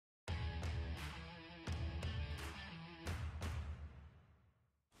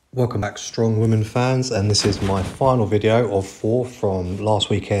Welcome back, Strong Women fans, and this is my final video of 4 from last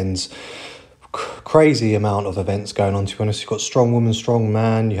weekend's crazy amount of events going on. To be honest, you've got Strong Woman, Strong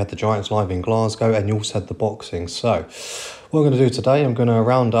Man, you had the Giants Live in Glasgow, and you also had the boxing. So what I'm going to do today, I'm going to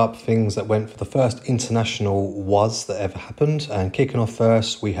round up things that went for the first international WAS that ever happened. And kicking off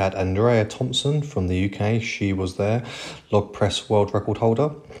first, we had Andrea Thompson from the UK. She was there, log press world record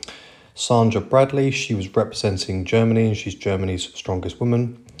holder. Sandra Bradley, she was representing Germany, and she's Germany's strongest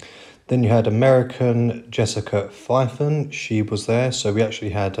woman. Then you had American Jessica Pfeiffer, she was there. So we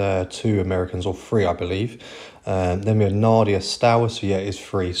actually had 2 Americans, or 3, I believe. Then we had Nadia Stour, so yeah, it is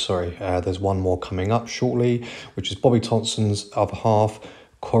 3, sorry. There's one more coming up shortly, which is Bobby Thompson's other half,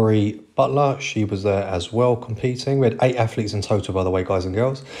 Corey Butler. She was there as well competing. We had 8 athletes in total, by the way, guys and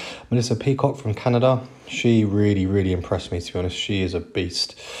girls. Melissa Peacockk from Canada. She really impressed me, to be honest. She is a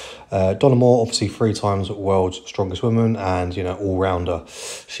beast. Donna Moore, obviously 3 times world's strongest woman and, you know, all-rounder.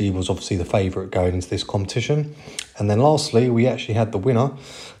 She was obviously the favourite going into this competition. And then lastly, we actually had the winner,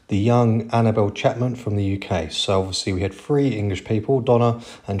 the young Annabelle Chapman from the UK. So obviously we had 3 English people, Donna,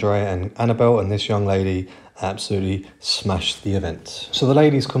 Andrea and Annabelle, and this young lady absolutely smashed the event. So the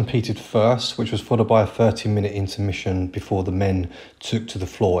ladies competed first, which was followed by a 30-minute intermission before the men took to the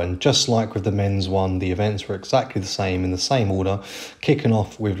floor. And just like with the men's one, the events were exactly the same, in the same order, kicking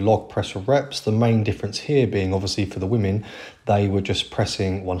off with log press reps. The main difference here being obviously for the women, they were just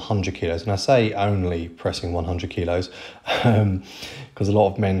pressing 100 kilos. And I say only pressing 100 kilos because a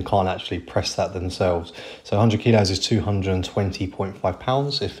lot of men can't actually press that themselves. So 100 kilos is 220.5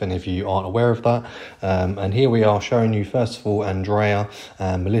 pounds, if any of you aren't aware of that. And here we are showing you, first of all, Andrea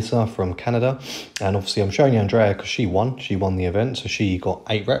and Melissa from Canada. And obviously I'm showing you Andrea because she won the event. So she got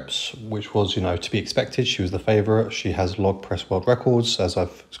 8 reps, which was, you know, to be expected. She was the favourite. She has log press world records, as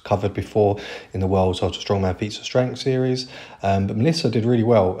I've covered before in the World's Ultra Strongman Feats of Strength series. But Melissa did really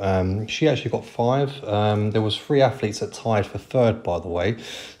well. She actually got 5. There was 3 athletes that tied for 3rd, by the way.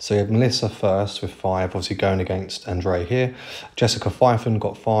 So you had Melissa first with 5, obviously going against Andrea here. Jessica Pfeiffer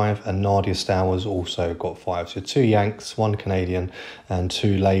got 5, and Nadia Stowers also got 5. So 2 Yanks, 1 Canadian, and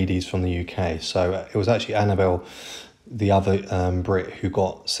 2 ladies from the UK. So it was actually Annabelle, the other Brit, who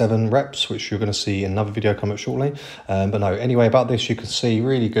got 7 reps, which you're going to see in another video coming up shortly. But no, anyway, about this, you can see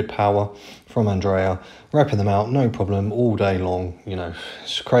really good power from Andrea, repping them out, no problem, all day long. You know,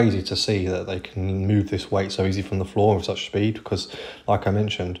 it's crazy to see that they can move this weight so easy from the floor with such speed, because like I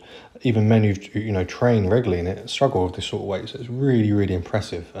mentioned, even men who, you know, train regularly in it struggle with this sort of weight. So it's really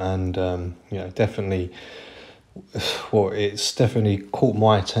impressive, and you know, definitely, well, it's definitely caught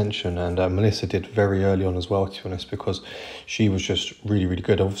my attention. And Melissa did very early on as well, to be honest, because she was just really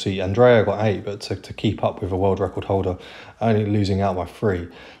good. Obviously Andrea got 8, but to keep up with a world record holder, only losing out by 3,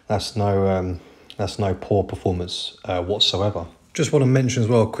 that's no poor performance whatsoever. Just want to mention as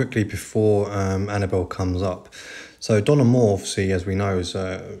well quickly before Annabelle comes up. So Donna Moore, obviously, as we know, is,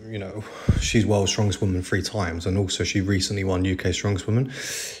 you know, she's world's strongest woman 3 times, and also she recently won UK strongest woman.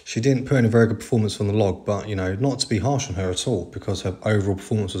 She didn't put in a very good performance on the log, but, you know, not to be harsh on her at all, because her overall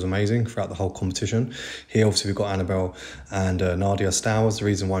performance was amazing throughout the whole competition. Here, obviously, we've got Annabelle and Nadia Stowers. The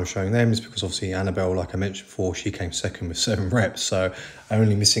reason why I'm showing them is because, obviously, Annabelle, like I mentioned before, she came 2nd with 7 reps, so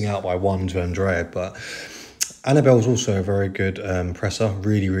only missing out by 1 to Andrea. But Annabelle's also a very good presser,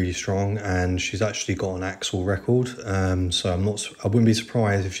 really strong, and she's actually got an axle record. So I wouldn't be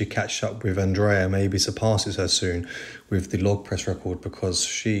surprised if she catches up with Andrea, maybe surpasses her soon with the log press record, because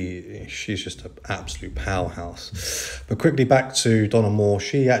she's just an absolute powerhouse. But quickly back to Donna Moore,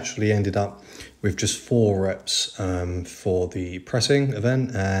 she actually ended up with just 4 reps for the pressing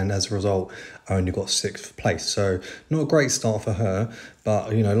event, and as a result only got 6th place. So not a great start for her,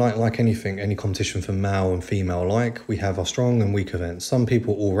 but, you know, like anything, any competition for male and female alike, we have our strong and weak events. Some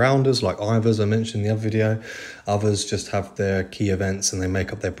people all-rounders, like Ivers I mentioned in the other video. Others just have their key events and they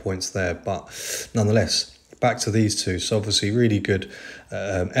make up their points there. But nonetheless, back to these 2. So obviously really good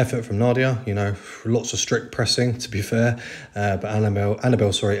effort from Nadia, you know, lots of strict pressing, to be fair. But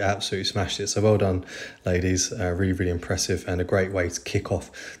Annabelle, sorry, absolutely smashed it. So well done, ladies. Really impressive, and a great way to kick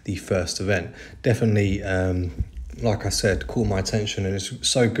off the first event. Definitely, like I said, caught my attention, and it's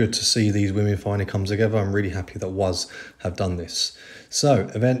so good to see these women finally come together. I'm really happy that WAS have done this. So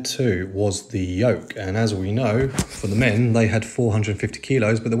event 2 was the yoke, and as we know, for the men, they had 450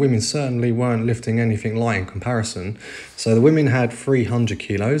 kilos, but the women certainly weren't lifting anything light in comparison. So the women had 300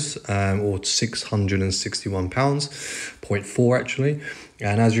 kilos, or 661 pounds, 0.4 actually.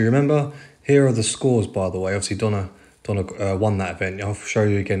 And as you remember, here are the scores, by the way. Obviously Donna won that event. I'll show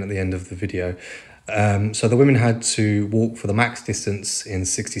you again at the end of the video. So the women had to walk for the max distance in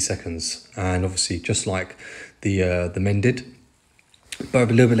 60 seconds, and obviously just like the men did. but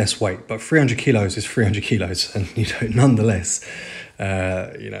a little bit less weight. But 300 kilos is 300 kilos, and nonetheless,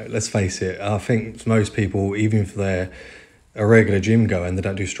 let's face it. I think most people, even if they're a regular gym goer and they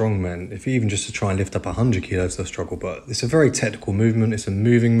don't do strongman, if even just to try and lift up 100 kilos, they'll struggle. But it's a very technical movement. It's a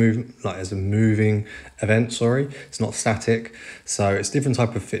moving movement, like it's a moving event. Sorry, it's not static. So it's different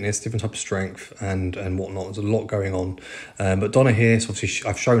type of fitness, different type of strength, and whatnot. There's a lot going on. But Donna here, so obviously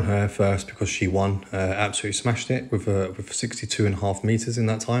I've shown her first because she won. Absolutely smashed it with 62.5 meters in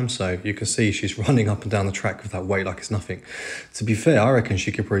that time. So you can see she's running up and down the track with that weight like it's nothing. To be fair, I reckon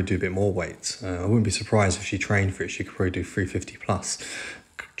she could probably do a bit more weight. I wouldn't be surprised if she trained for it. She could probably do 350 plus,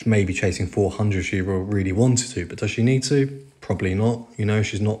 maybe chasing 400 if she really wanted to. But does she need to? Probably not.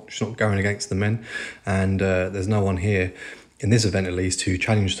 She's not going against the men, and there's no one here in this event at least who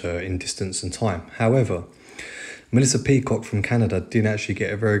challenged her in distance and time. However, Melissa Peacockk from Canada didn't actually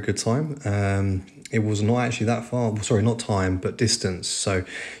get a very good time. It was not actually that far, sorry, not time, but distance. So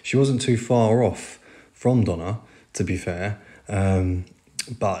she wasn't too far off from Donna, to be fair.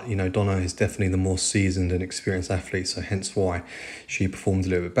 But, Donna is definitely the more seasoned and experienced athlete, so hence why she performed a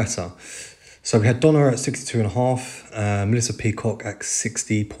little bit better. So we had Donna at 62.5, Melissa Peacockk at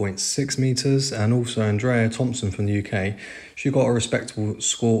 60.6 meters, and also Andrea Thompson from the UK. She got a respectable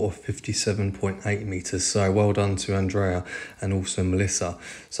score of 57.8 meters. So well done to Andrea and also Melissa.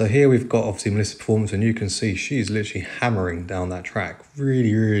 So here we've got obviously Melissa's performance, and you can see she's literally hammering down that track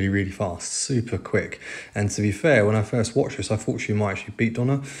really, really, really fast, super quick. And to be fair, when I first watched this, I thought she might actually beat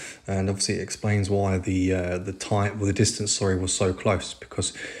Donna, and obviously it explains why the distance was so close,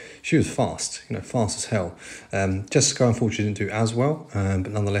 because she was fast, fast as hell. Jessica unfortunately didn't do as well, but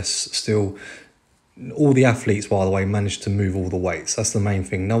nonetheless, still, all the athletes, by the way, managed to move all the weights. That's the main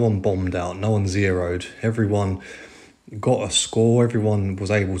thing. No one bombed out, no one zeroed. Everyone got a score. Everyone was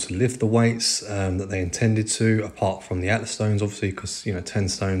able to lift the weights that they intended to, apart from the Atlas stones, obviously, because 10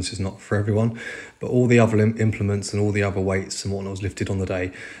 stones is not for everyone. But all the other implements and all the other weights and whatnot was lifted on the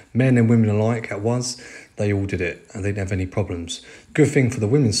day. Men and women alike, they all did it, and they didn't have any problems. Good thing for the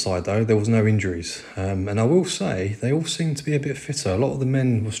women's side, though, there was no injuries. And I will say, they all seem to be a bit fitter. A lot of the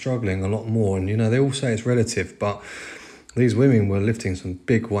men were struggling a lot more, and they all say it's relative, but these women were lifting some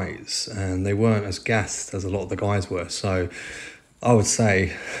big weights, and they weren't as gassed as a lot of the guys were. So I would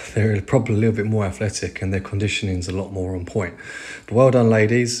say they're probably a little bit more athletic, and their conditioning's a lot more on point. But well done,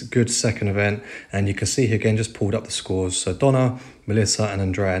 ladies. Good second event. And you can see here again, just pulled up the scores. So Donna, Melissa and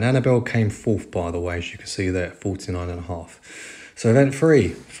Andrea. And Annabelle came fourth, by the way, as you can see there, 49.5. So event 3,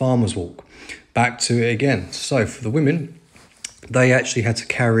 Farmer's Walk. Back to it again. So for the women, they actually had to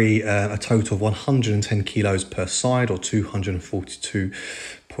carry a total of 110 kilos per side, or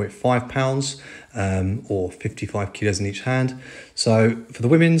 242.5 pounds, or 55 kilos in each hand. So for the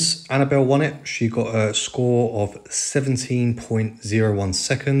women's, Annabelle won it. She got a score of 17.01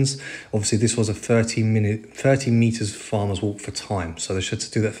 seconds. Obviously, this was a 30 meters farmer's walk for time. So they had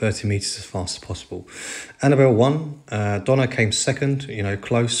to do that 30 meters as fast as possible. Annabelle won. Donna came second,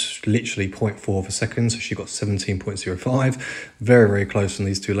 close, literally 0.4 of a second. So she got 17.05. Very, very close from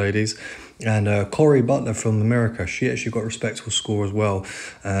these two ladies. And Corey Butler from America, she actually got a respectable score as well.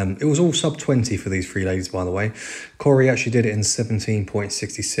 It was all sub 20 for these three ladies, by the way. Corey actually did it in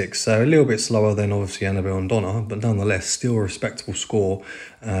 17.66, so a little bit slower than obviously Annabelle and Donna, but nonetheless still a respectable score,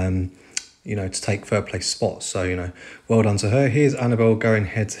 to take third place spots. So, well done to her. Here's Annabelle going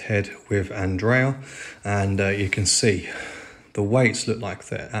head to head with Andrea, and you can see the weights look like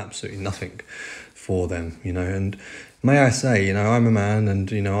they're absolutely nothing for them, and may I say, I'm a man,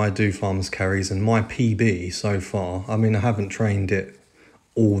 and, I do farmers carries, and my PB so far, I haven't trained it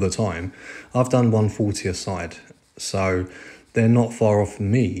all the time. I've done 140 a side, so they're not far off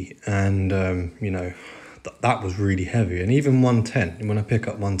me, and, that was really heavy. And even 110, when I pick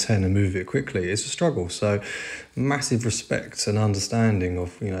up 110 and move it quickly, it's a struggle. So massive respect and understanding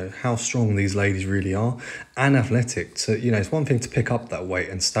of, how strong these ladies really are, and athletic. To, it's one thing to pick up that weight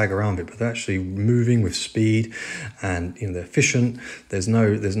and stagger around it, but they're actually moving with speed, and, they're efficient. There's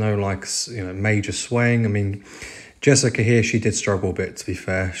no major swaying. Jessica here, she did struggle a bit, to be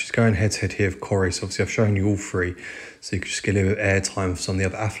fair. She's going head to head here with Corey, so obviously I've shown you all three, so you can just get a little bit of airtime for some of the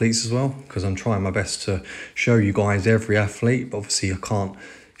other athletes as well, because I'm trying my best to show you guys every athlete, but obviously I can't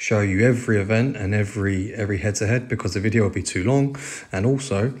show you every event and every head to head because the video would be too long, and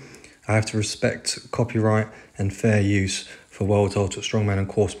also I have to respect copyright and fair use for World's Ultimate Strongman and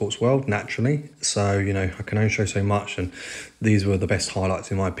Core Sports World, naturally. So, I can only show so much, and these were the best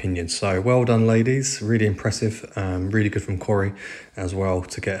highlights in my opinion. So well done, ladies. Really impressive. Really good from Corey as well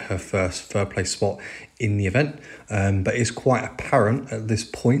to get her first third place spot in the event. But it's quite apparent at this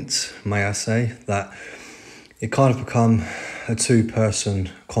point, may I say, that it kind of become a two-person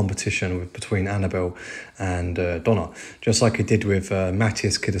competition between Annabelle and Donna, just like it did with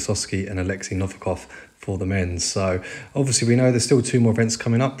Matthias Kidasowski and Alexei Novikov for the men's. So obviously we know there's still 2 more events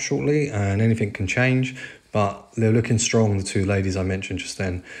coming up shortly, and anything can change, but they're looking strong, the 2 ladies I mentioned just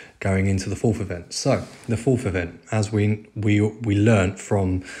then, going into the 4th event. So the 4th event, as we learnt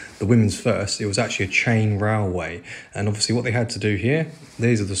from the women's first, it was actually a chain railway. And obviously what they had to do here,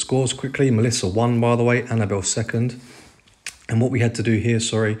 these are the scores quickly. Melissa won, by the way, Annabelle second. And what we had to do here,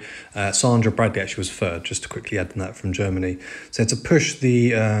 Sandra Bradley actually was third, just to quickly add that from Germany. So to push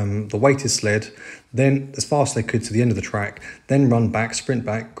the weighted sled, then as fast as they could to the end of the track, then run back, sprint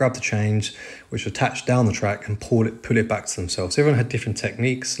back, grab the chains, which were attached down the track, and pull it back to themselves. So everyone had different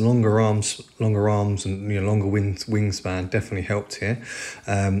techniques, longer arms, and longer wingspan definitely helped here.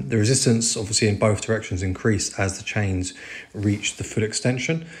 The resistance, obviously, in both directions increased as the chains reached the full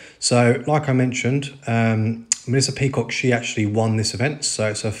extension. So, like I mentioned, Melissa Peacockk, she actually won this event. So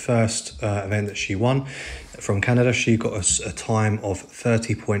it's her first event that she won from Canada. She got a time of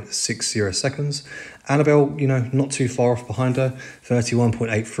 30.60 seconds. Annabelle, not too far off behind her,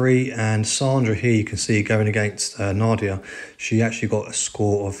 31.83. And Sandra here, you can see going against Nadia, she actually got a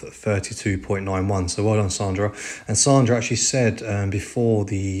score of 32.91. So well done, Sandra. And Sandra actually said before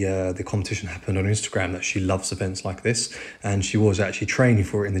the competition happened on Instagram that she loves events like this, and she was actually training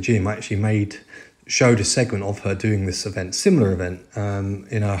for it in the gym. I actually showed a segment of her doing this event, similar event,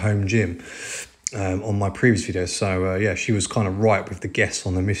 in her home gym on my previous video. So yeah, she was kind of right with the guess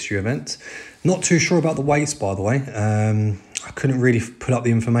on the mystery event. Not too sure about the weights, by the way. I couldn't really put up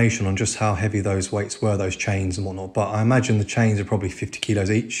the information on just how heavy those weights were, those chains and whatnot, but I imagine the chains are probably 50 kilos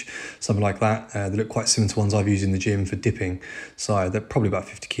each, something like that. They look quite similar to ones I've used in the gym for dipping, so they're probably about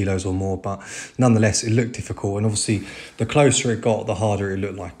 50 kilos or more, but nonetheless, it looked difficult. And obviously, the closer it got, the harder it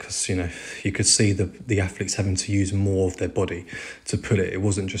looked like, because you could see the athletes having to use more of their body to pull it. It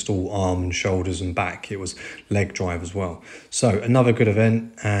wasn't just all arm and shoulders and back, it was leg drive as well. So another good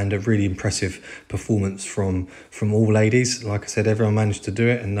event and a really impressive performance from all ladies. Like I said, everyone managed to do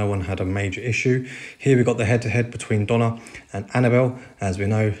it and no one had a major issue. Here we got the head-to-head between Donna and Annabelle. As we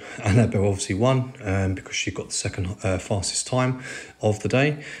know, Annabelle obviously won because she got the second fastest time of the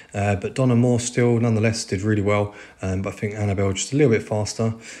day. But Donna Moore still, nonetheless, did really well. But I think Annabelle just a little bit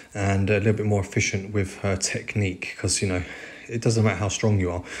faster and a little bit more efficient with her technique, because, it doesn't matter how strong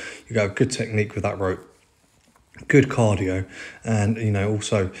you are. You got a good technique with that rope, good cardio, and,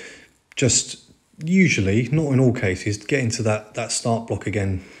 also just usually, not in all cases, getting to that start block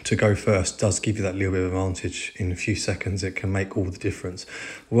again to go first does give you that little bit of advantage. In a few seconds, it can make all the difference.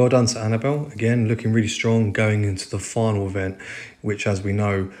 Well done to Annabelle, again looking really strong going into the final event, which, as we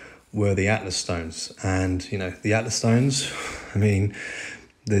know, were the Atlas Stones. And the Atlas Stones,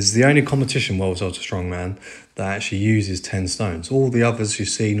 there's the only competition, World's Ultimate Strongman, that actually uses 10 stones. All the others you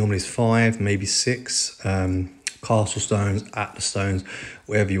see normally is 5, maybe 6. Castle stones, Atlas stones,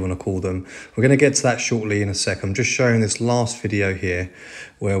 whatever you want to call them. We're going to get to that shortly in a sec. I'm just showing this last video here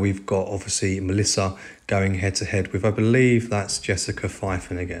where we've got, obviously, Melissa going head-to-head with, I believe that's Jessica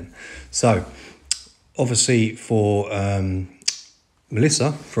Pfeiffer again. So, obviously, for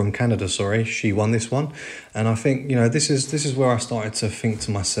Melissa from Canada, she won this one. And I think, this is where I started to think to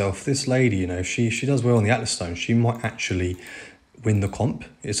myself, this lady, she does well on the Atlas stones. She might actually win the comp.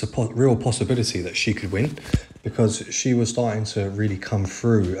 It's a real possibility that she could win, because she was starting to really come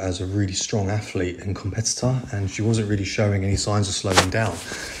through as a really strong athlete and competitor, and she wasn't really showing any signs of slowing down.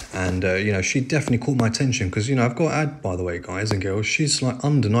 And she definitely caught my attention, because I've got to add, by the way, guys and girls, she's like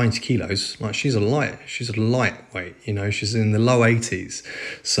under 90 kilos. Like, she's a lightweight, she's in the low 80s.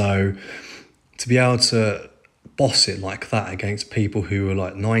 So to be able to boss it like that against people who were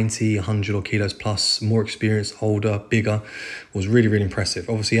like 90, 100 or kilos plus, more experienced, older, bigger, was really, really impressive.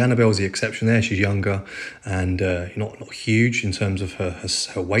 Obviously, Annabelle's the exception there. She's younger and not huge in terms of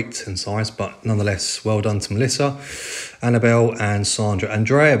her weight and size, but nonetheless, well done to Melissa, Annabelle and Sandra.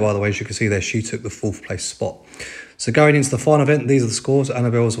 Andrea, by the way, as you can see there, she took the 4th place spot. So going into the final event, these are the scores.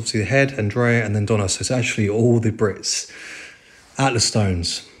 Annabelle was obviously the head, Andrea, and then Donna. So it's actually all the Brits. Atlas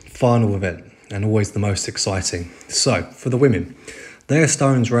Stones, final event, and always the most exciting. So for the women, their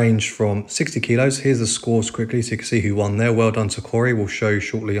stones range from 60 kilos. Here's the scores quickly so you can see who won there. Well done to Corey. We'll show you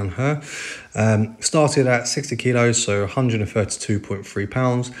shortly on her. Started at 60 kilos, so 132.3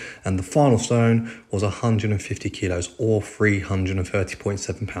 pounds. And the final stone was 150 kilos or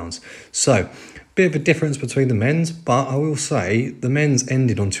 330.7 pounds. So bit of a difference between the men's, but I will say the men's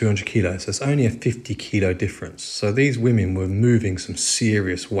ended on 200 kilos. So it's only a 50 kilo difference. So these women were moving some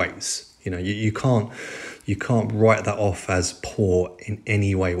serious weights. You can't write that off as poor in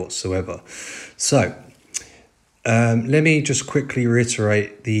any way whatsoever. So Let me just quickly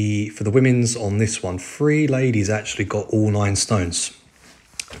reiterate for the women's on this one. 3 ladies actually got all 9 stones.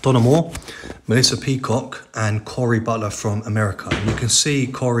 Donna Moore, Melissa Peacockk, and Corey Butler from America. And you can see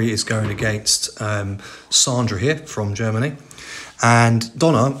Corey is going against Sandra here from Germany. And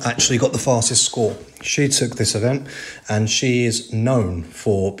Donna actually got the fastest score. She took this event, and she is known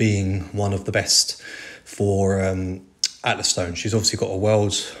for being one of the best for at the stone. She's obviously got a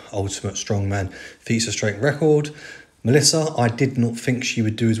world's ultimate strongman feats of strength record. Melissa, I did not think she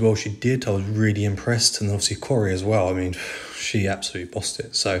would do as well as she did. I was really impressed. And obviously Corey as well. I mean, she absolutely bossed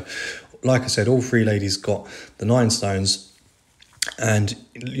it. So, like I said, all 3 ladies got the 9 stones. And,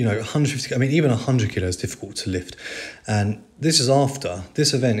 you know, 150, I mean, even 100 kilos is difficult to lift. And this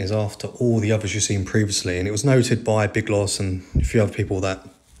event is after all the others you've seen previously. And it was noted by Big Loss and a few other people that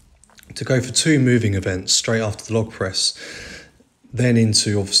to go for 2 moving events straight after the log press, then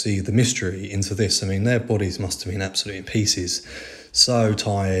into obviously the mystery, into this, I mean, their bodies must have been absolutely in pieces, so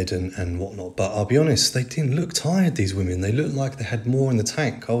tired and whatnot. But I'll be honest, they didn't look tired, these women. They looked like they had more in the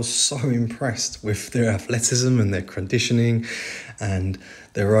tank. I was so impressed with their athleticism and their conditioning and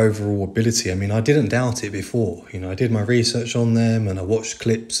their overall ability. I mean, I didn't doubt it before. You know, I did my research on them and I watched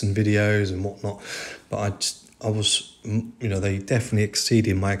clips and videos and whatnot, but I was, you know, they definitely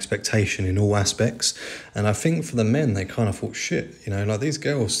exceeded my expectation in all aspects. And I think for the men, they kind of thought, shit, you know, like these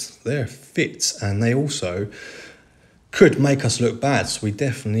girls, they're fit and they also could make us look bad. So we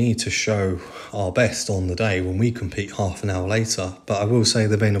definitely need to show our best on the day when we compete half an hour later. But I will say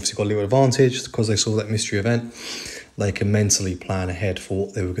the men obviously got a little advantage because they saw that mystery event. They can mentally plan ahead for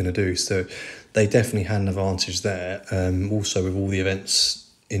what they were going to do. So they definitely had an advantage there. Also with all the events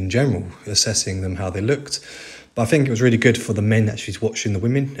in general, assessing them, how they looked. But I think it was really good for the men actually watching the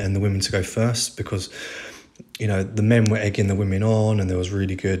women and the women to go first because, you know, the men were egging the women on and there was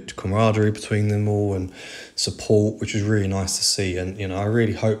really good camaraderie between them all and support, which was really nice to see. And, you know, I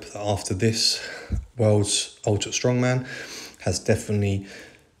really hope that after this, World's Ultimate Strongman has definitely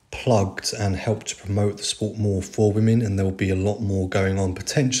plugged and helped to promote the sport more for women, and there will be a lot more going on,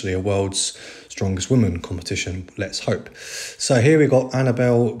 potentially a World's Strongest Woman competition, let's hope. So here we got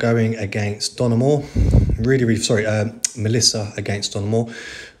Annabelle going against Donna Moore. Melissa against Donna Moore.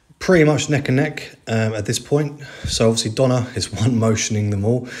 Pretty much neck and neck at this point. So obviously Donna is one motioning them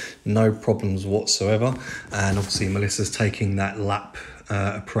all, no problems whatsoever. And obviously Melissa's taking that lap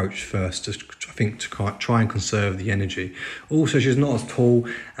approach first, just I think to try and conserve the energy. Also, she's not as tall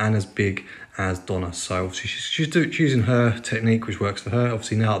and as big as Donna, so obviously she's using her technique, which works for her.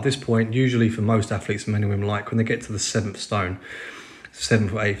 Obviously now at this point, usually for most athletes, men and women, like when they get to the 7th stone,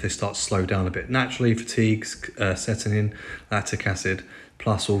 7th or 8th, they start to slow down a bit. Naturally, fatigue's setting in, lactic acid,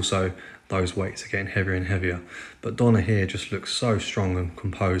 plus also those weights are getting heavier and heavier. But Donna here just looks so strong and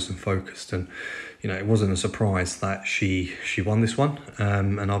composed and focused, and you know, it wasn't a surprise that she won this one.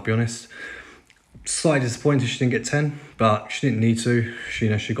 And I'll be honest, slightly disappointed she didn't get 10, but she didn't need to.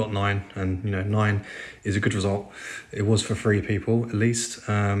 She got 9, and you know, 9 is a good result. It was for 3 people at least.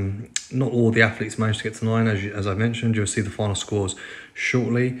 Not all the athletes managed to get to 9, as I mentioned. You'll see the final scores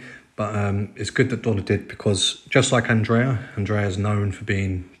shortly. But it's good that Donna did, because just like Andrea's known for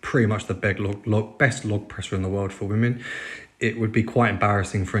being pretty much the best log presser in the world for women. It would be quite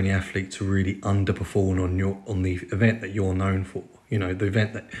embarrassing for any athlete to really underperform on the event that you're known for. You know, the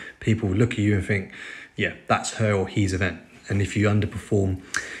event that people look at you and think, yeah, that's her or his event. And if you underperform,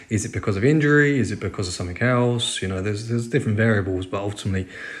 is it because of injury? Is it because of something else? You know, there's different variables, but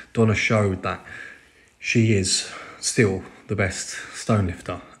ultimately Donna showed that she is still the best stone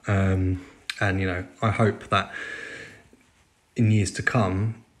lifter. And, you know, I hope that in years to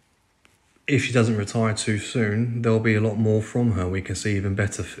come, if she doesn't retire too soon, there'll be a lot more from her. We can see even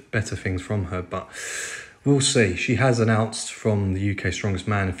better things from her, but we'll see. She has announced from the UK Strongest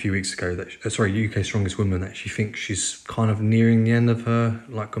Man a few weeks ago that, UK Strongest Woman, that she thinks she's kind of nearing the end of her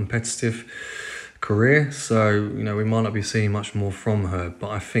like competitive career. So, you know, we might not be seeing much more from her, but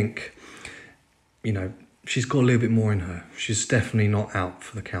I think, you know, she's got a little bit more in her. She's definitely not out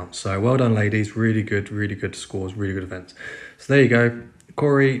for the count. So well done, ladies. Really good scores, really good events. So there you go.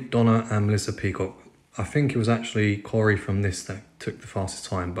 Corey, Donna and Melissa Peacockk. I think it was actually Corey from this that took the fastest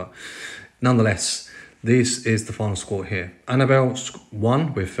time, but nonetheless, this is the final score here. Annabelle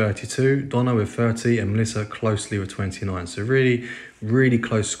won with 32, Donna with 30, and Melissa closely with 29. So really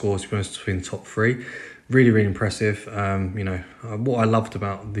close scores between the top 3. Really impressive. You know, what I loved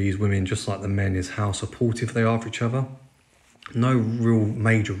about these women, just like the men, is how supportive they are for each other. No real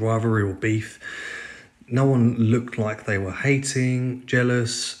major rivalry or beef. No one looked like they were hating,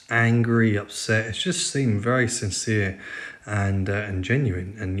 jealous, angry, upset. It just seemed very sincere and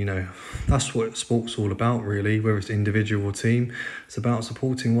genuine. And you know, that's what sport's all about, really. Whether it's individual or team, it's about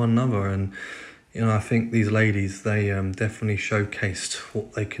supporting one another. And you know, I think these ladies, they definitely showcased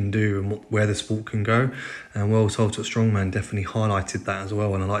what they can do and where the sport can go. And World's Ultimate Strongman definitely highlighted that as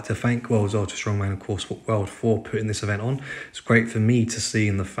well. And I'd like to thank World's Ultimate Strongman and coresportsworld for putting this event on. It's great for me to see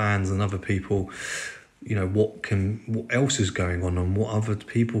in the fans and other people, you know, what else is going on and what other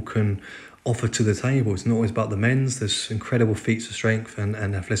people can offer to the table. It's not always about the men's. There's incredible feats of strength and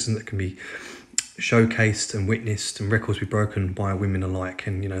athleticism that can be showcased and witnessed, and records be broken by women alike.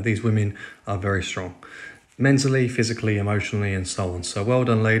 And you know, these women are very strong mentally, physically, emotionally, and so on. So well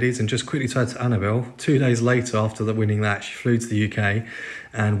done, ladies. And just quickly to add to Annabelle, 2 days later after winning that, she flew to the UK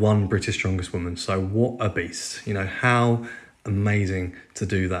and won British Strongest Woman. So what a beast. You know, how amazing to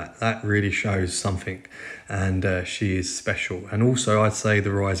do that. That really shows something, and she is special. And also, I'd say the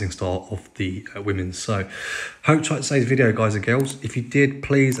rising star of the women. So hope you liked today's video, guys and girls. If you did,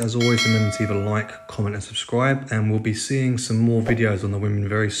 please, as always, remember to either like, comment and subscribe, and we'll be seeing some more videos on the women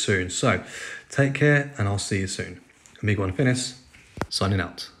very soon. So take care, and I'll see you soon. Amigo and Finis, signing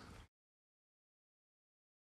out.